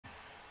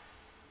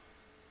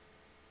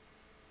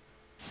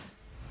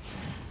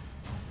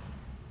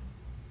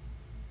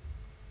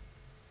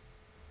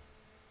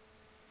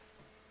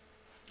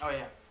Oh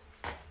yeah.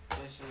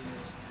 This is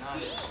not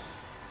it.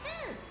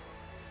 3,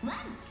 2, 1,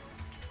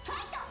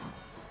 fight!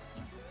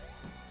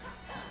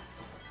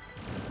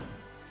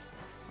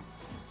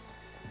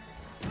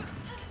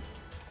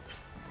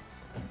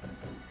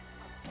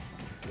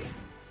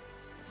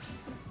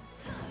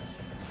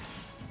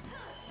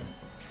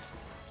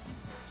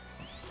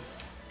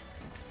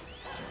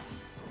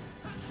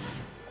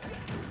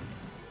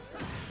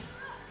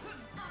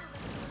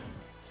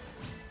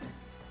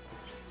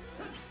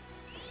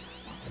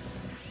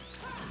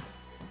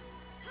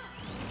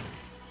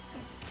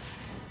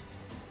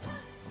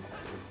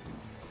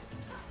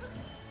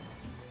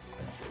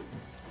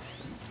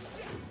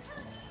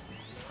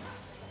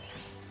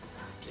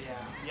 Yeah,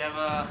 you have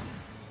a.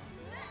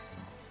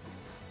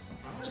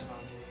 I'm just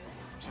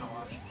gonna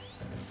watch.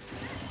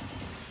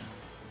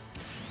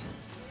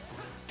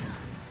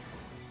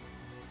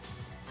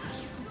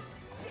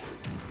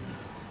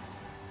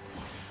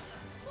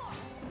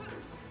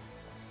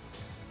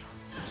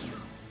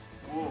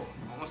 Whoa,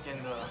 almost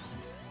getting the.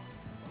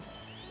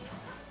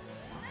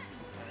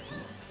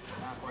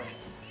 Not quite.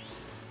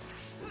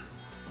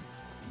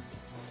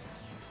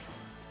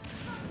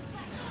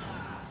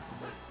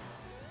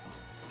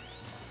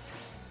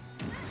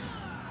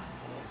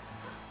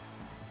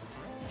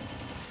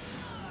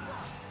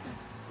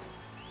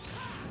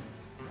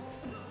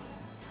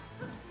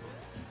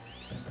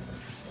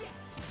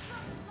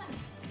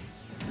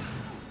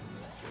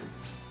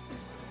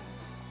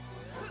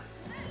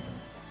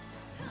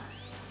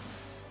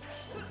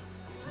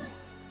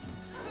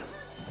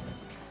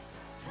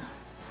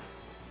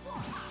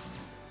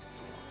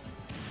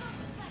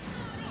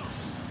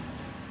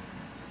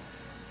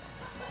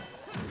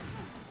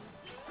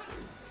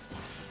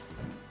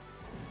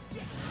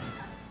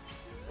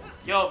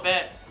 Yo,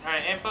 bet.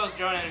 Alright, Info's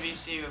joining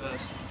VC with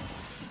us.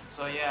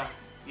 So yeah,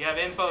 you have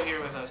Info here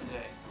with us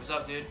today. What's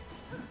up, dude?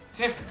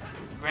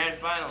 Grand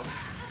finals.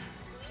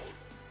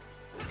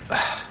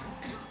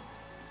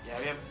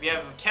 Yeah, we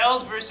have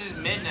Kels versus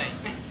Midnight.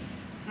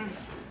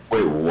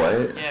 Wait,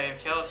 what? Yeah,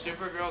 we have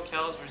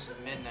Supergirlkels versus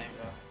Midnight,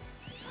 bro.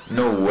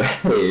 No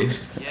way.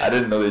 Yeah. I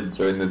didn't know they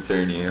joined the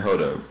tourney.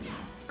 Hold up.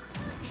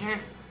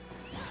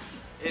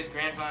 It's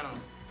grand finals.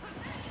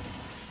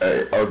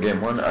 Alright, oh,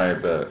 game 1?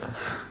 Alright, bet.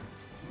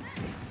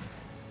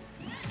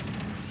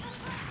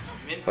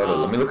 Hold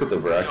on, let me look at the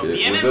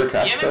bracket. Was there a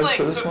cash prize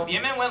for this one?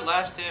 Yemen went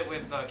last hit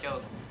with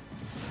Kels.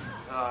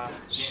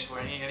 Game 4.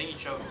 I think he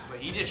choked, but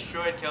he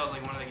destroyed Kels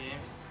like one of the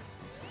games.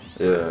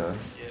 Yeah.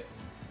 Yeah.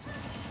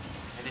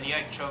 And then he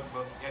like choked,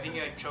 but I think he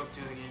like choked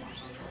 2 of the games or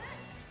something.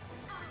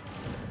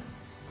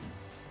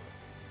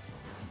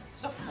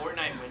 It's a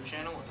Fortnite win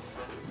channel. What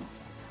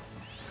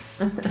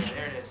the fuck? Yeah,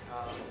 there it is.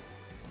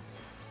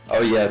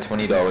 Oh yeah,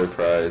 $20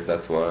 prize.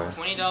 That's why.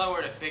 $20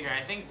 worth of figure.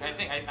 I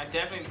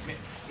definitely.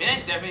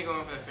 Midnight's definitely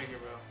going for the figure,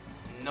 bro.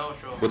 No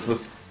trouble.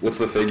 What's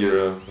the figure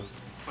of?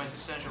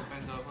 Quintessential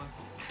Quints.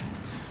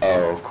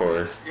 Oh, of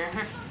course.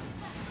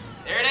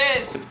 There it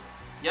is.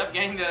 Yep,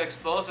 getting the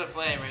explosive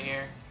flame right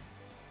here.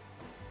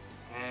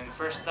 And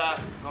first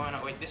stop going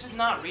on. Wait, this is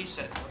not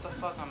reset. What the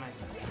fuck am I?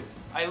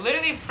 I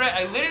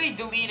literally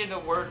deleted the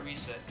word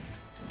reset.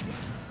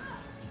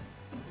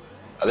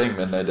 I think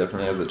Midnight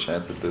definitely has a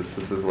chance at this.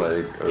 This is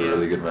like a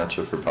really good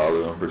matchup for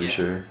Palu, I'm pretty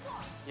sure.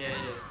 Yeah, it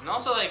is. And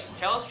also, like,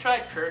 Kels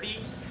tried Kirby,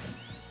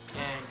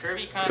 and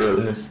Kirby kind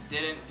of just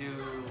didn't do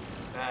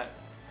that.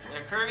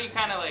 Kirby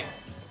kind of like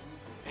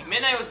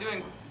Midnight was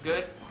doing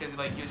good because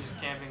like he was just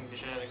camping the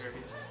shit out of Kirby.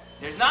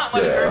 There's not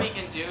much Kirby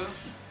can do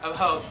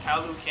about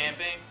Palu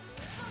camping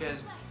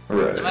because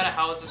no matter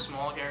how it's a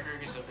small character,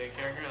 it's a big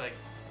character, like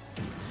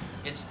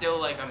it's still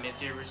like a mid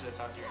tier versus a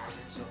top tier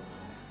character. So.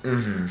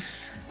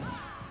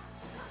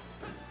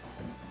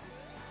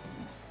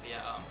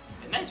 Yeah,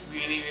 Midnight's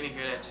really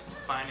good at just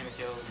finding the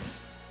kills.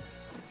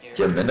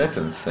 Yeah, Midnight's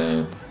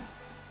insane.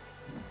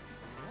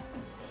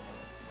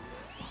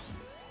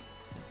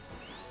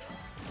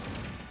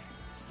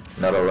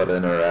 Not a lot of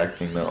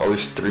interacting though. Oh,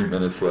 there's 3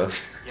 minutes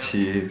left. Yep.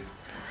 Gee.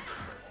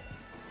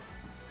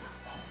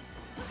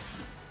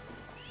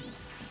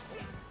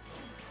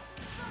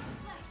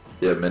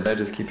 Yeah, Midnight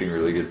is keeping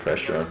really good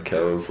pressure on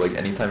Kels. Like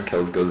anytime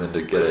Kels goes in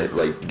to get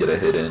a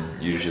hit in,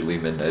 usually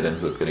Midnight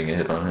ends up getting a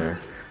hit on her.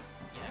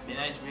 Yeah,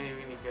 Midnight's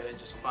really good at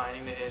just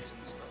finding the hits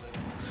and stuff like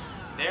that.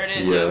 There it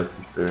is. Yeah,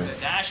 sure. The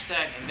dash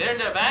attack, and they're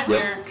back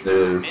there it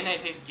is.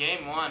 Midnight takes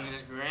game 1 in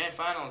this grand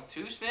finals.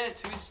 Two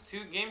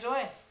games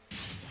away.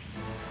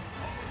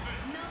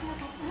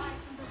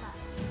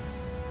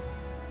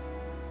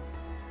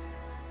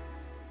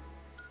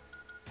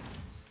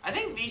 I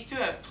think these two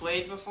have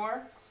played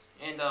before,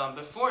 and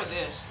before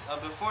this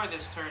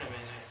tournament,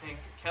 I think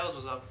Kels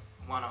was up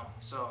 1-0.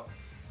 So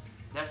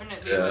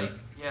definitely,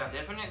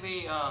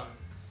 definitely. I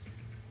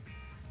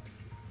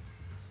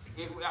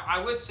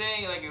would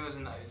say like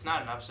it's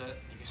not an upset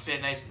because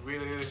Midnight's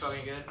really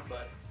fucking good,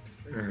 but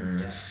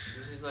yeah,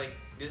 this is like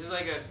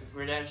a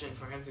redemption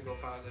for him to go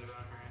positive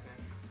on her, I think.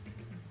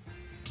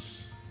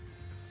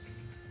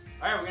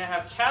 All right, we're gonna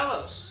have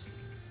Kalos.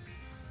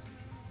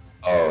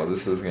 Oh,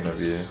 this is gonna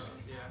be. Yeah.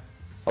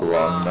 a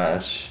long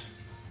match.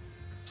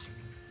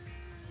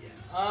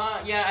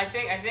 Yeah, I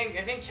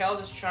think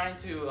Kels is trying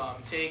to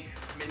take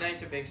Midnight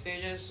to big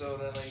stages so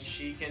that like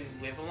she can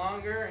live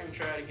longer and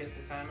try to get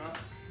the timeout,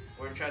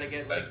 or try to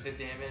get like the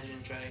damage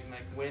and try to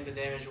like win the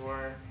damage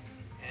war,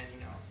 and you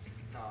know.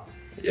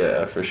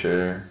 Yeah, for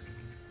sure.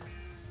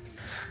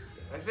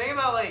 The thing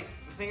about like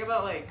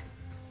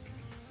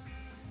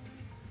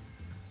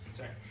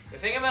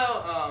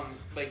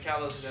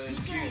Kalos is that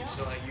it's huge,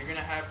 so like you're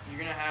gonna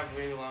have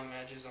really long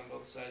matches on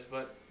both sides.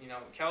 But you know,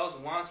 Kalos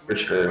wants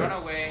Ruth to run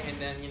away and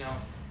then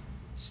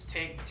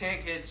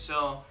take hits.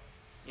 So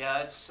yeah,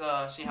 let's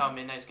see how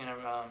Midnight's gonna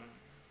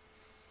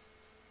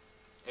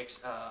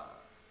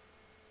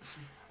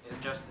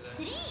adjust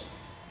to that.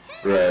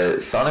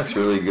 Right, Sonic's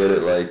really good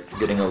at like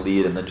getting a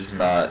lead and then just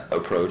not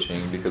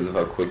approaching because of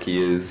how quick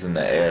he is in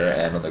the air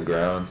and on the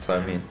ground. So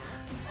I mean,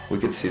 we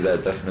could see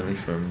that definitely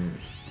from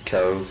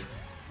Kels.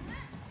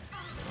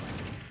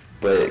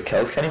 But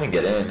Kels can't even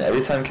get in.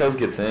 Every time Kels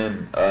gets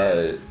in,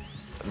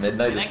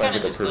 Midnight just finds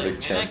like a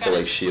perfect chance to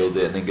like shield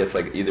it and then gets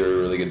like either a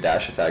really good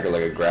dash attack or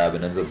like a grab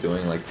and ends up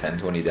doing like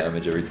 10-20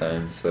 damage every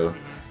time. So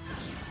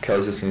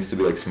Kels just needs to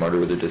be like smarter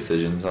with her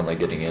decisions on like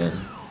getting in.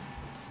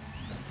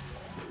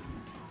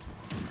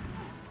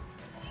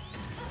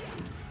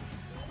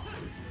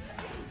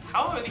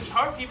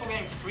 How are people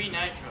getting free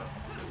Nitro?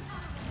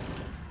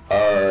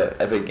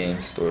 Epic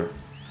Games Store.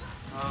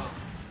 Oh.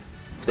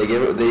 They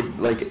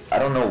like, I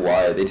don't know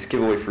why, they just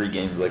give away free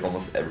games like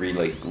almost every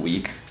like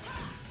week.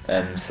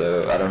 And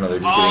so, I don't know, they're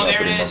just giving up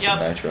pretty much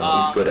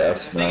Nitro. Good F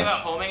smash. The thing about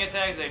homing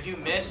attacks, that if you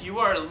miss, you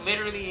are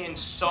literally in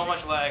so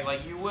much lag.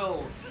 Like, you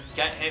will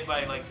get hit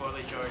by like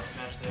fully charged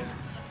smash there.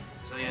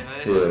 So yeah,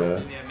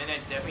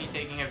 Midnight's definitely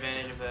taking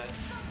advantage of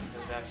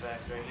that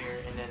fact right here.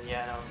 And then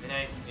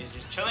Midnight is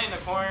just chilling in the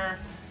corner,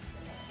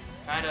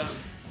 kind of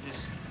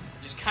just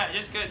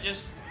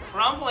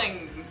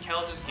crumbling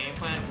Kels' game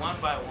plan one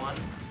by one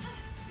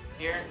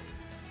here.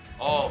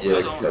 Oh,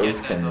 yeah,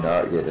 Kels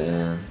cannot get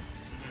in.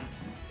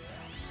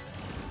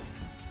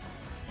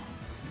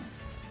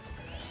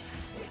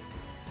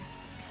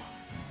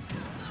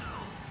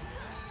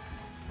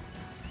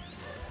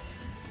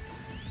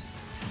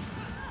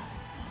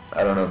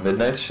 I don't know,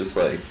 Midnight's just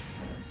like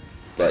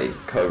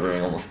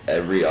covering almost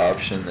every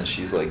option that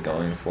she's like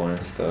going for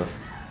and stuff.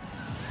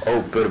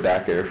 Oh, good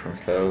back air from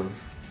Kels.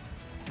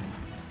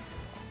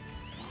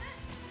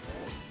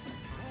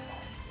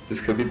 This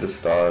could be the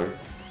star.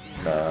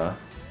 Nah.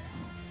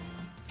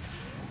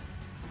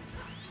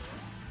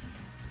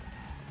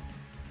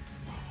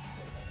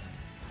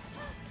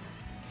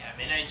 Yeah,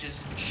 Midnight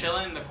just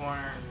chilling in the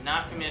corner,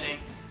 not committing.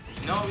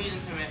 No reason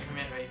to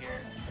commit right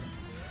here.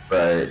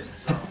 Right.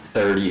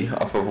 30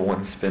 off of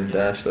one spin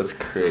dash, that's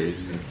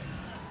crazy.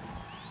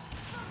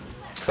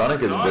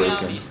 Sonic is broken.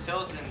 Out these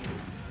tilts in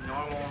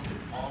normal,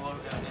 all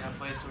over, in a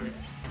place where,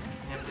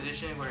 in a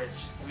position where it's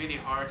just really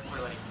hard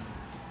for like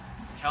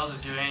Kels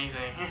to do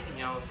anything.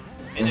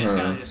 Midnight's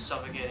kind of just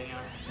suffocating him.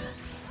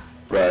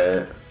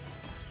 Right.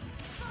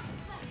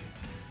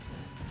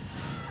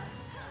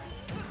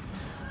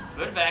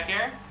 Good back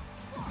air.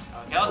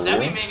 Kels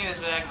definitely making this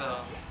back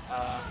though.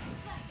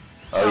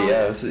 Oh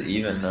yeah, this is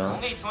even now.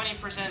 Only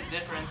 20%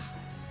 difference.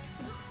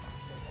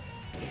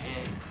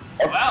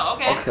 And, wow,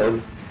 okay.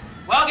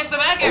 Well, gets the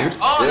back air.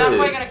 Oh, not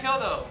quite gonna kill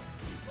though.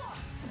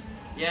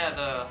 Yeah,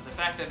 the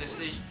fact that this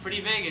stage is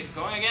pretty big is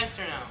going against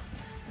her now.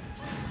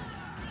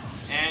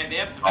 And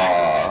yep, the back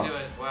air is gonna do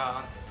it.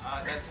 Wow,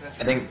 that's.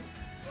 I think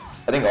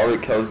all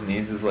that Kels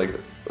needs is like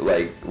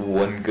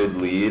one good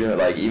lead, or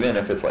like even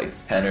if it's like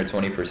 10 or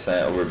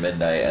 20% over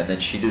Midnight, and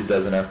then she just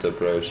doesn't have to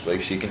approach.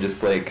 Like she can just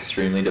play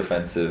extremely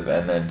defensive,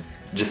 and then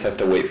just has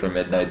to wait for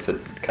Midnight to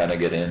kind of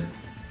get in,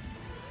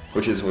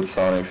 which is what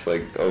Sonic's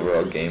like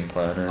overall game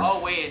plan is.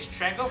 Oh wait, is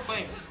Trenko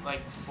playing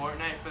like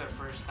Fortnite for the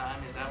first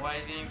time? Is that why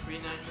he's getting free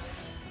Nitro?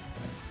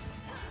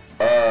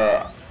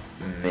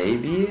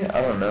 Maybe,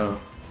 I don't know.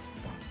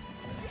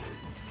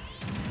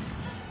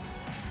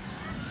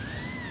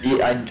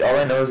 Yeah, all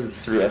I know is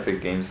it's through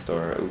Epic Games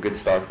Store. A good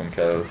stock from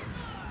Kels.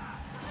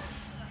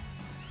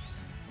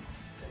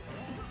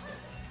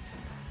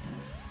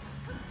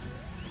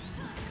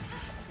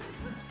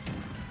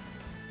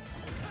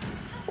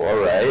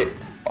 Alright.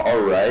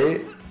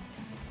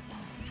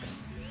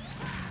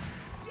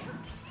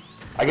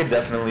 I could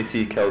definitely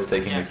see Kels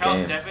taking this Kels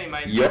game. Definitely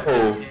might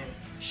Yo!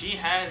 She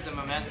has the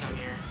momentum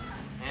here.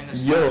 And the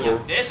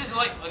Yo! This is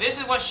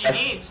what she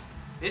needs.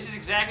 This is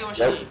exactly what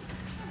she needs.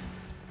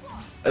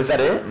 Is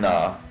that it?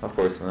 Nah, of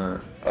course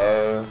not.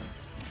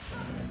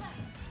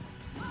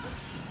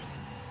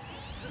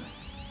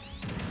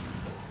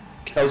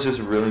 Kels just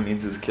really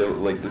needs this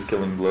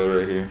killing blow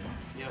right here.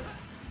 Yep.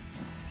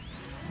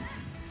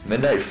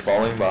 Midnight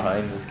falling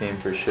behind this game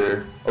for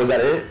sure. Oh, is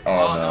that it?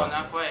 Oh no,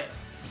 not quite.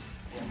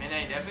 Yeah,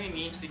 Midnight definitely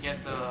needs to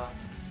get the.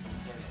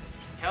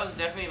 Kels is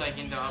definitely like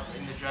in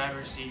the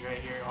driver's seat right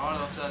here. All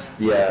of a sudden,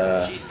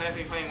 yeah. She's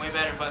definitely playing way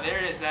better. But there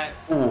it is, that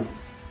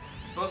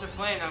explosive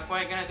flame, not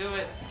quite gonna do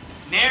it.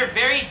 Nair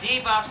very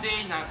deep off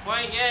stage, not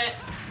quite yet.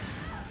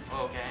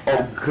 Okay.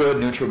 Oh, good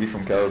neutral B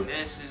from Kels.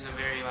 This is a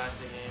very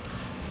lasting game.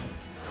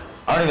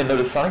 I don't even know.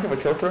 Does Sonic have a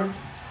kill throw?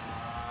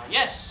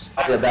 Yes.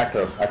 Oh, yeah, back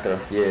throw. Back throw.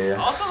 Yeah.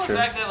 Also the sure.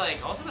 fact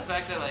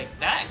that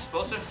that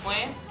explosive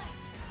flame,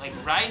 like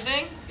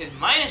rising, is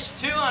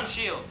 -2 on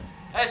shield.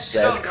 That's so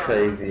Yeah, it's dumb.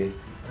 crazy.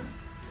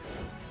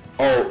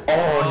 Oh,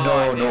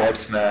 no up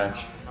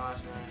smash. No up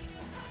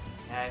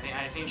smash. Yeah,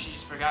 I think she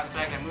just forgot the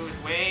fact that move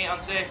is way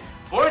unsafe.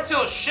 Forward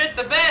tilt, shit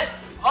the bed.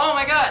 Oh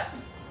my god.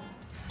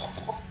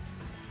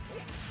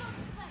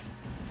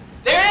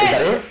 There it is. Is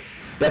that it?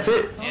 That's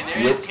it. And there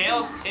it is.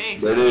 Kels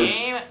takes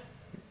game.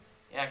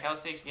 Yeah,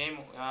 Kels takes game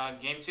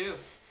 2.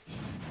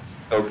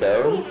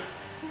 Okay.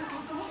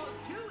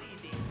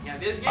 Yeah,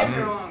 these games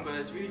are long, but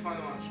it's really fun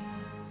to watch.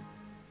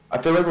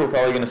 I feel like we're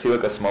probably gonna see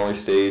like a smaller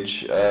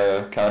stage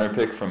counter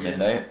pick from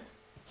Midnight,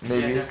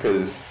 maybe, Yeah,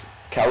 because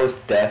Kalos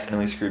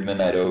definitely screwed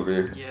Midnight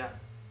over. Yeah.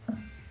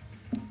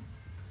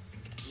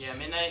 Yeah,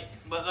 Midnight.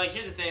 But like,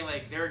 here's the thing: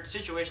 like, there are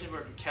situations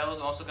where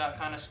Kels also got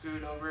kind of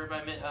screwed over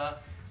by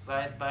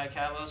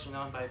Kalos, you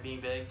know, by being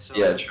big. So.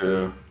 Yeah,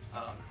 true.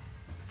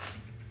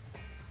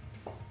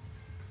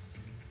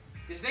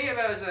 Because the thing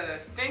about it is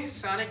that the things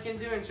Sonic can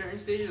do in certain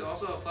stages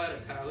also apply to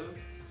Palu.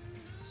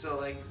 So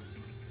like,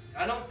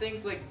 I don't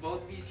think like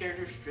both these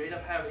characters straight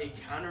up have a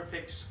counter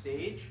pick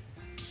stage.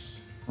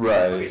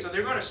 Right. Okay, so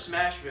they're going to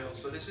Smashville.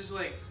 So this is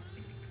like.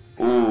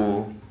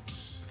 Ooh,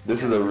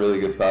 this is a really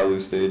good Palu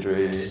stage right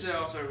here. This is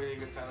also a really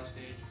good Palu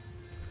stage.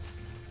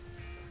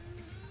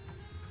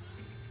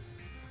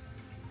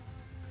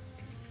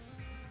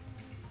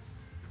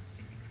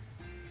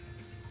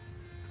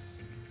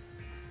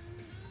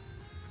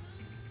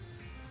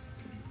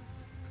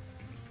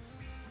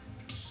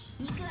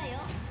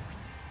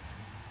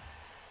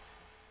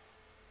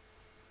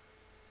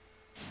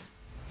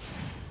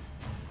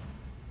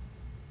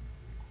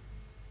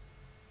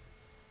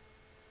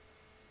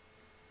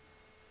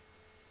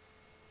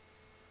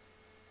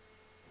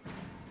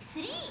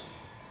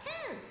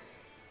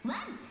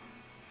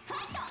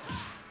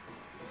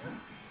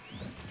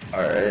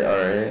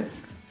 Alright.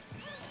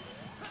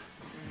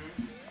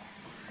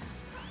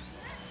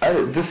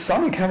 Does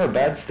Sonic have a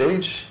bad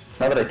stage?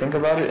 Now that I think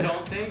about it. I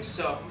don't think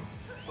so.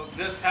 But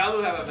does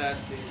Palu have a bad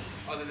stage?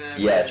 Other than FD?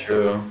 Yeah,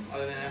 true.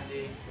 Other than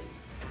FD.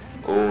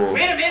 Oh.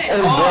 Wait a minute!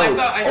 Oh, I no.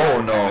 thought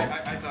Oh, no.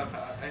 I thought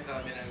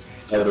Midnight was going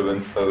to. That would have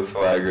been so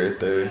swag right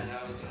there. Yeah,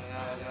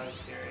 that was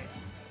scary.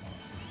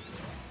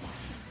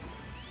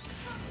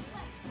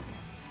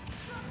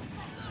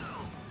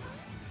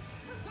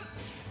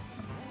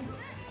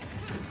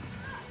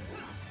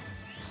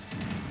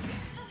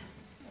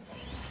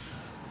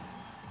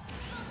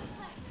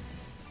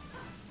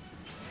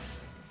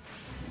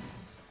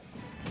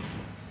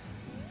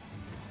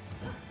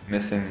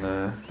 Missing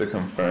the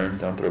confirm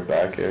down throw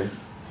back air.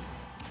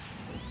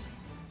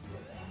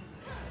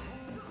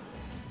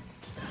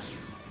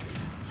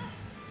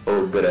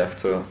 Oh, good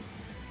F2.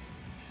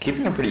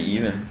 Keeping it pretty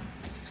even.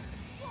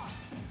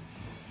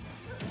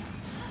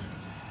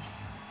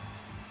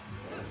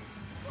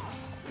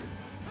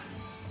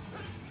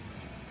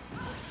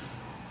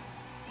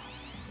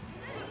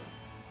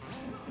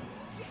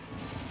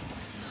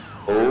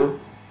 Oh,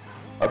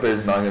 up air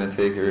is not gonna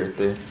take it right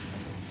there.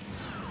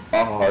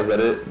 Oh, is that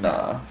it?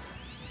 Nah.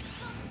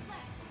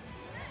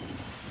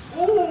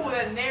 Ooh,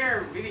 that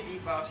nair! Really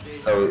deep off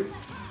stage. Oh,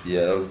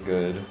 yeah, that was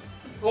good.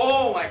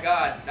 Oh my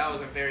god, that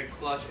was a very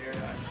clutch air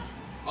dive.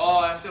 Oh,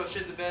 I have to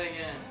shit the bed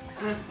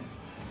again.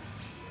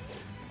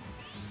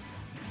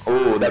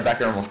 Oh, that back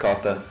air almost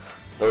caught that.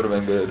 That would have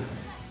been good.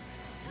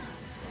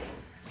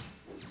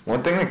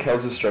 One thing that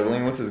Kels is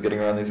struggling with is getting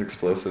around these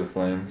explosive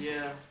flames.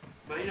 Yeah,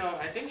 but you know,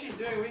 I think she's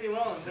doing really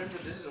well in terms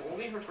of this is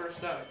only her first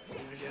stock. You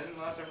know, she hasn't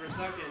lost her first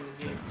stock in this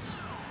game.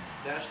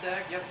 Dash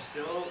stack, yep,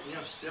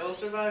 still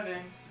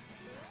surviving.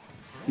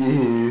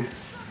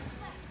 Yes.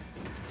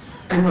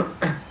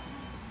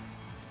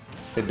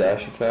 Good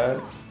dash attack.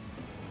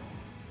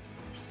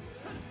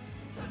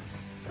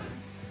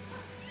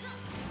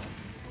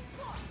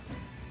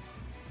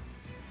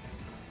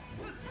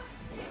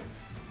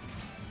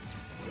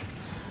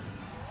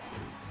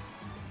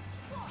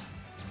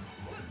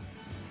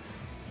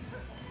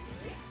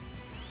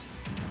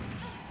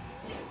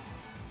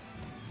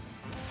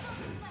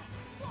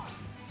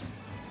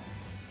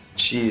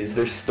 Jeez,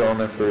 they're still on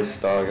their first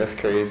stock. That's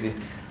crazy.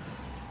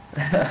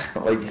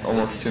 Like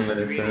almost 2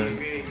 minutes in.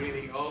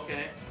 Really,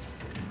 okay.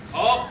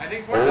 Oh, I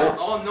think 4,000.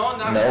 Oh, no,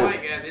 not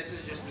quite yet. This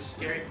is just the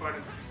scary part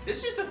of. This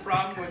is just the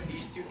problem with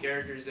these two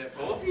characters that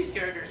both these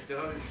characters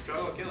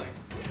struggle killing.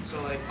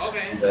 So like,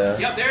 okay. Yeah.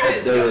 Yep, there it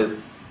is. There it is.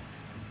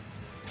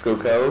 Let's go,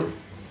 Kels.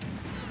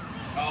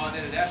 Oh, and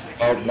then the dash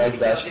attack. Oh, nice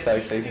dash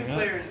attack These taking two it.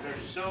 players are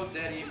so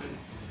dead even,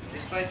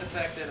 despite the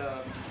fact that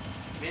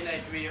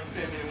Midnight 3 up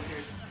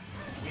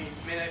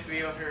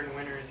here and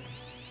winners.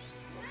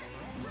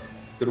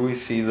 Could we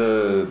see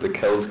the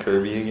Kels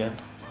Kirby again?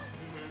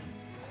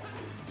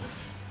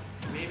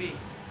 Maybe.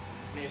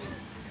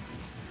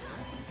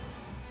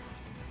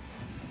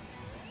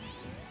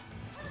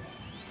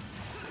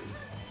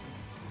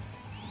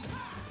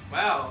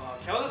 Wow,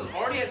 Kels is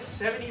already at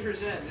 70%.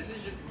 This is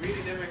just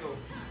really difficult.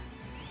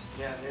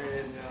 Yeah, there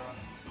it is.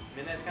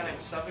 Midnight's kind of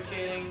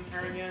suffocating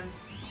her again.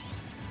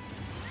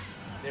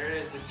 There it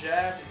is, the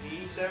jab,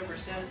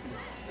 87%.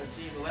 Let's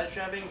see, the ledge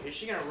trapping. Is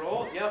she gonna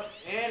roll? Yep,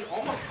 and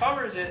almost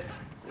covers it.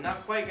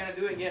 Not quite gonna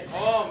do it yet.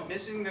 Oh,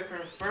 missing the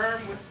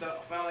confirm with the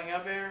fouling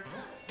up air.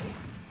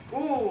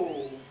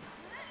 Ooh.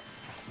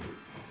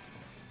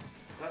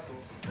 Left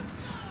hook.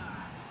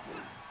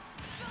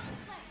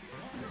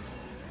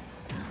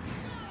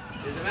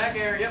 There's the back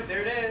air. Yep,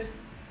 there it is.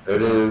 There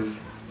it is.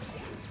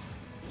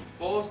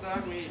 Full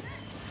stock lead.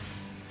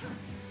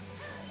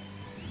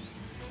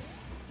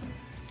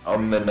 All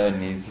Midnight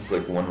needs is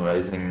like one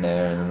rising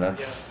there, and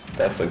that's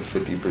like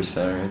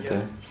 50% right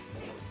there.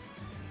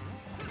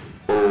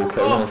 Oh,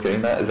 Kels almost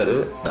getting that. Is that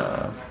it? Oh, Nah.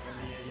 that's not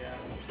gonna be it,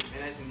 yeah.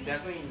 And it's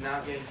definitely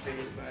not getting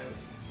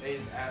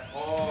phased at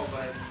all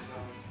by these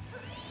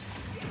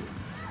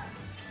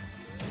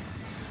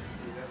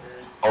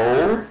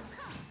Oh.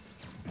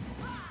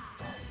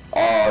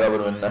 Oh, that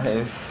would have been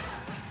nice.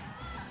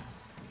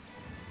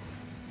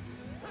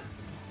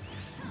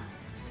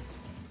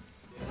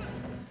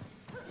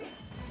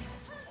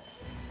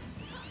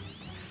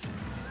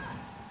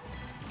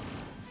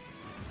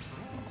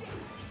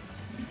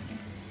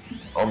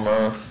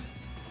 Almost.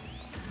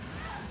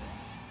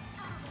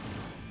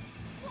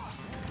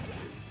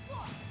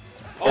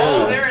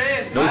 Oh, there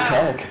it is! No wow.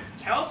 tech.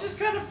 Kels just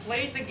kind of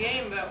played the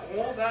game that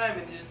whole time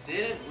and just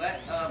didn't let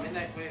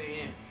Midnight play the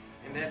game.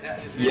 And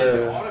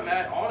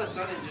Yeah. all of a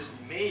sudden just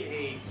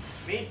made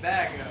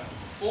back a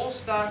full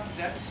stock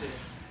deficit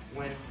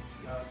when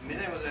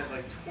Midnight was at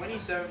like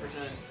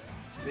 27%.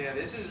 So yeah,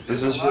 this is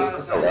just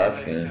like the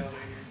last game.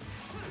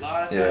 A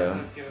lot of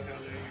signs of kill Kels right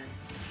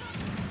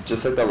here.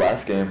 Just like the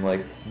last game,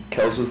 like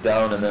Kels was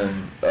down, and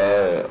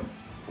then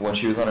when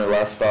she was on her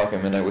last stock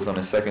and Midnight was on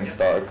her second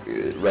stock,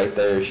 right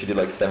there she did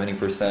like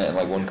 70% in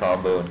like one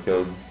combo and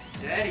killed.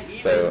 Daddy, even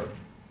So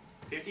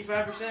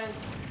 55%.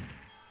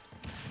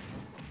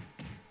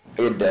 I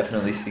could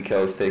definitely see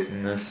Kels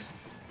taking this.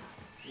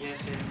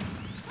 Yes, yeah.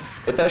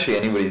 It's actually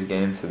anybody's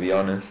game, to be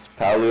honest.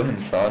 Palu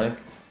and Sonic.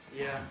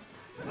 Yeah.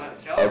 But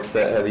Kels,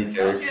 Upset heavy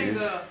Kels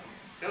characters.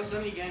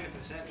 suddenly getting the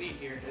percent lead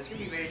here. It's gonna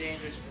be very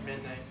dangerous for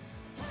Midnight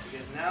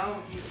because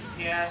now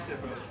he has to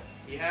approach.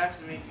 He has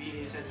to make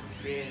feeding incentive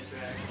to create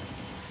interaction.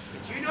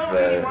 But you don't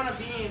really want to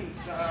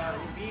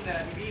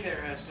be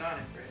there as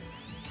Sonic, right?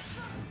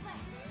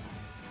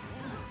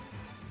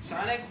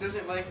 Sonic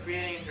doesn't like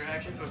creating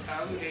interaction, but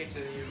Palu hates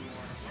it even more.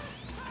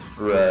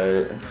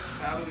 Right.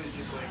 Palu is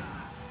just like,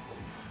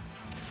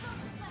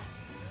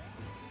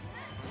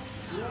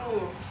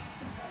 ooh,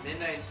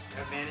 Midnight's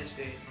advantage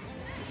state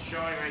is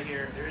showing right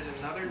here. There is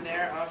another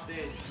Nair off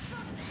stage.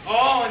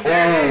 Oh, and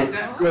there it is.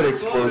 That good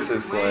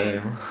explosive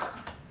flame.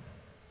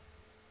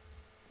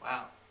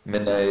 Wow.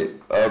 Midnight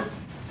up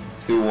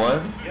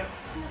 2-1. Yep.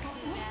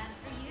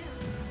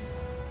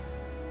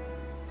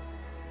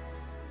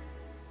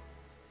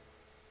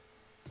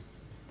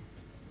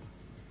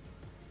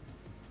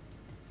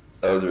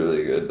 That was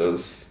really good. That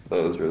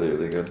was really,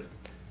 really good.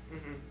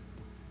 Mm-hmm.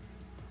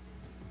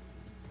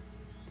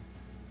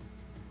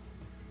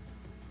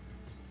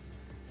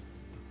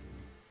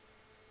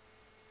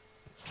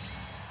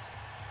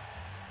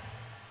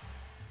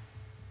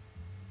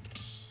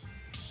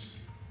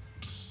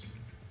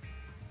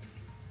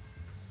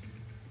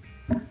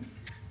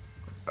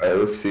 Alright,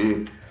 let's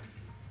see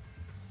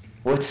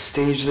what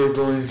stage they're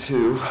going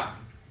to.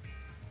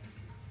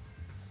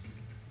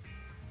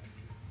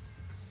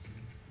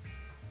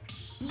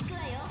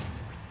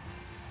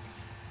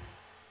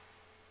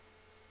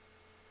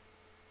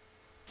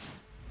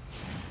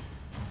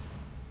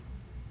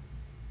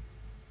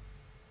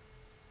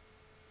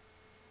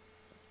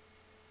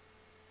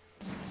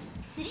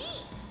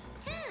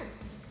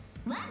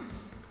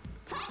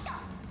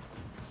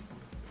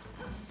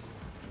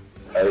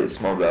 Alright,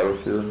 small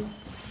battlefield.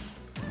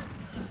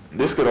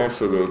 This could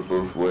also go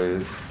both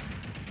ways.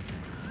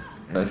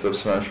 Nice up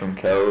smash from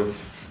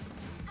Kels.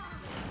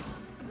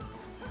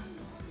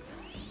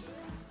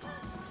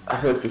 I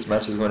feel like this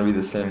match is going to be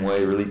the same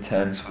way, really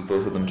tense with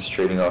both of them just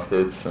trading off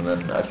hits, and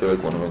then I feel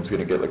like one of them's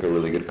going to get like a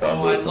really good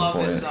combo at some point. I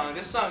love this song.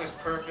 This song is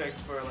perfect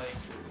for like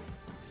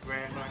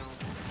grand finals.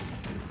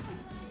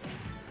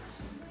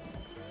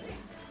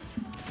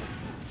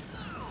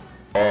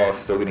 Oh,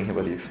 still getting hit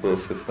by the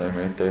explosive flame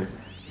right there.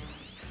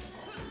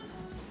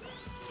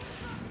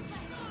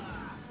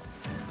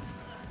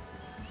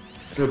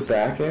 Good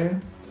back air?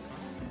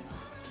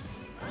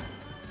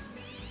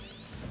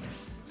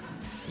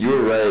 You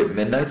were right,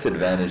 Midnight's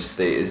advantage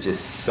state is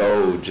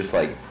just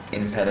like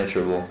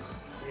impenetrable.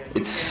 Yeah,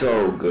 It's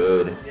so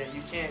good. Yeah,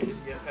 you can't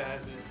just get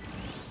past it.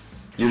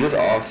 You're just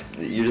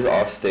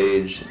off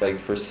stage like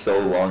for so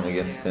long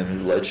against him.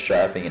 His ledge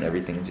trapping and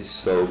everything is just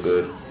so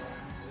good.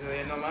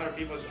 Yeah, no matter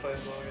people just play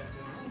slow against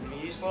him. I mean,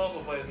 he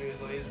also plays new,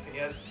 so he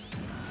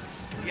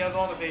has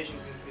all the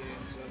patience in his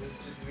game, so this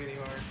is just really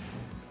hard.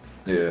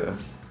 Yeah.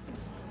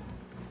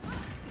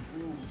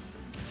 Ooh.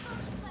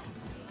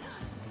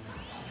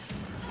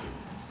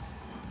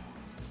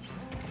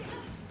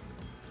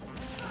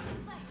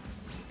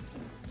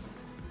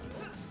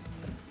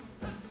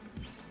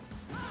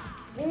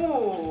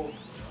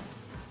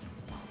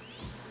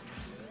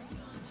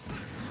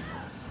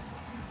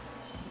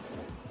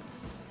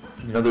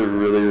 Another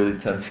really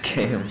tense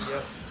game.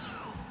 Yep.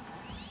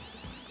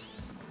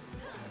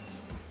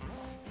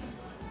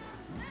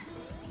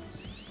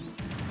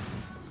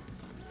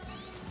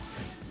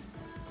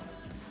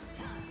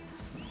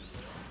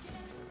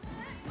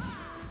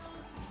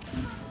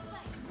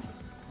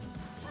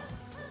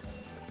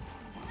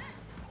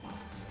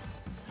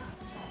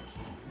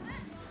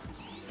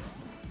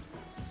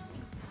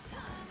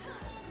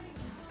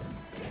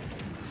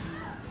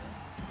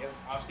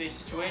 Offstage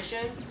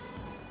situation.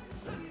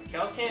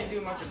 Kels can't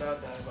do much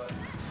about that, but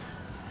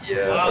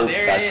Yeah. wow,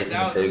 there it is.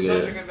 That was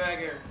such it. a good back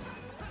air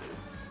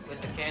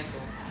with the cancel.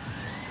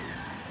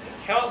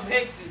 Kels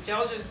makes it.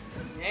 Kels just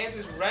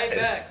answers right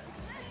back.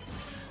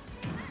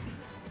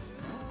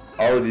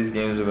 All of these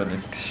games have been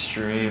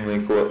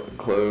extremely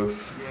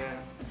close. Yeah.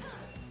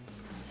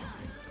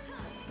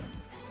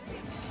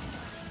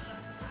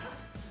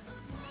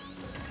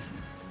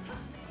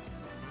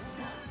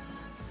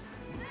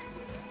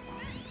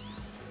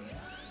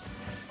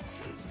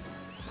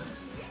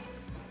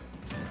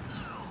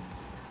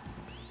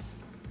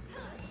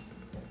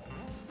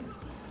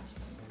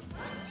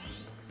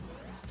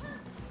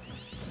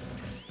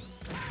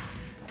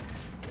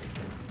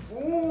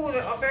 Ooh,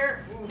 the up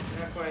air. Ooh,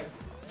 not quite.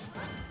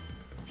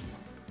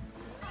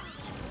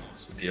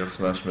 The up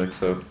smash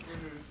mix up.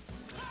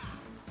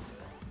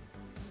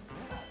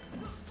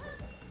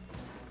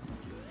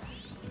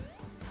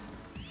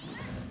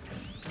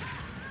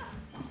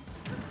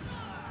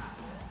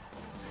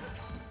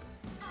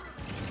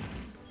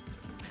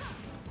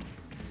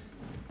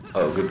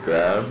 Oh, good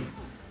grab.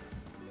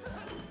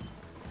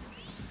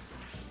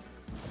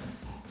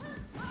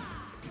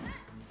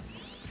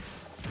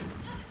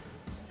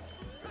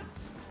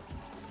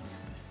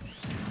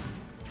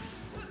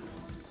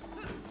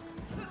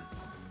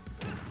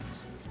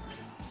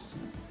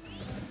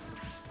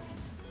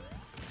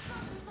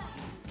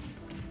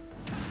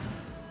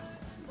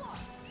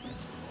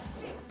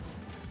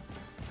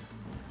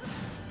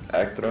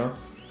 Back throw.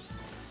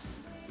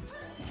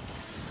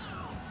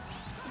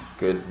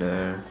 Good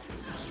nair.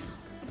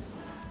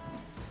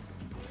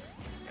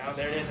 Oh,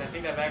 there it is. I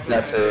think that back.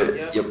 That's it.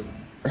 Yep.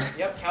 Yep.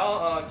 Yep.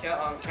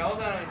 Kel's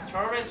on a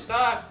tournament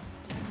stock,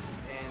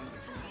 and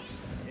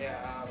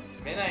yeah,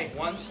 Midnight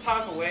one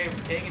stock away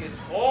from taking this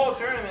whole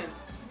tournament.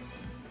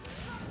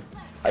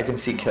 I can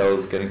see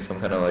Kels getting some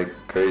kind of like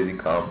crazy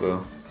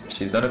combo.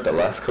 She's done it the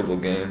last couple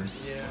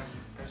games. Yeah,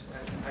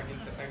 I can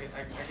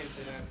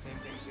see that same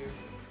thing too.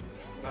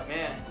 But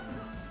man,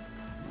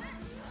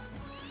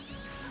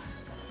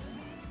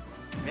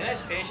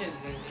 Midnight's patience,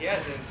 he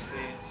has it in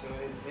spades, so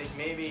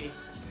maybe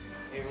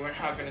we're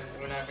not gonna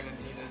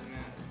see this,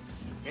 man.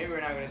 Maybe we're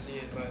not gonna see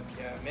it, but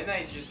yeah,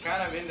 Midnight's just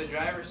kind of in the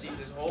driver's seat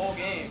this whole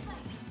game.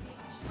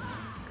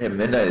 Yeah,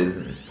 Midnight is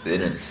an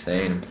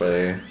insane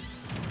player.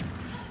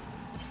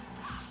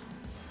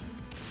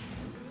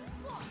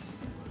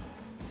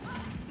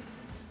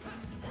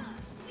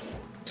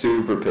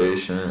 Super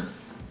patient.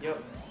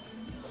 Yep.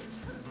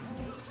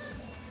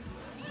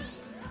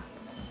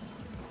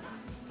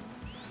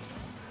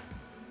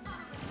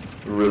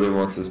 Really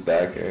wants his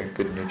back air.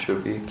 Good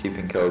neutral B,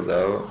 keeping Kels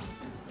out.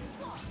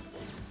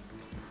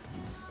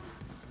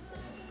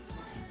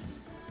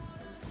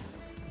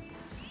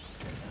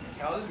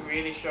 Cal is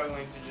really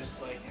struggling to just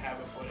like have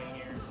a footing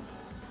here.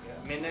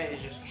 Yeah, Midnight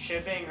is just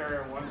chipping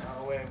her one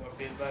away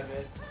bit by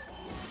bit.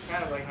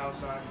 Kind of like how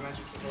Sonic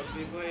Magic's supposed to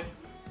be played.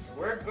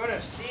 We're gonna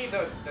see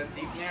the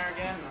deep nair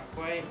again, not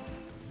quite.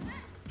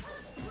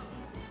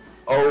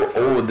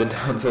 Oh, the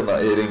down tilt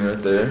not hitting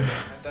right there. I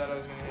thought I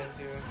was gonna hit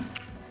too.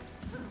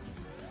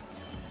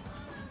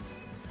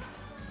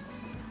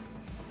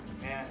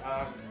 Man,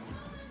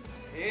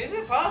 is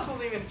it possible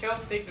to even kill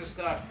to take this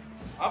stock?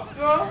 Up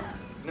throw?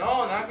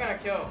 No, not gonna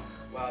kill.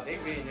 Wow, they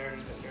really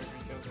nerfed this character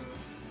kill too.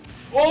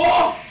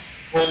 Oh!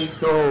 Oh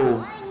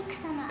no!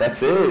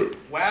 That's it.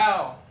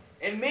 Wow.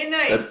 And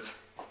Midnight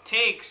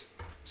takes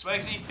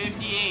Spicy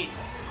 58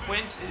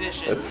 Quints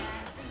edition. That's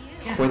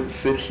Quints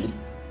City.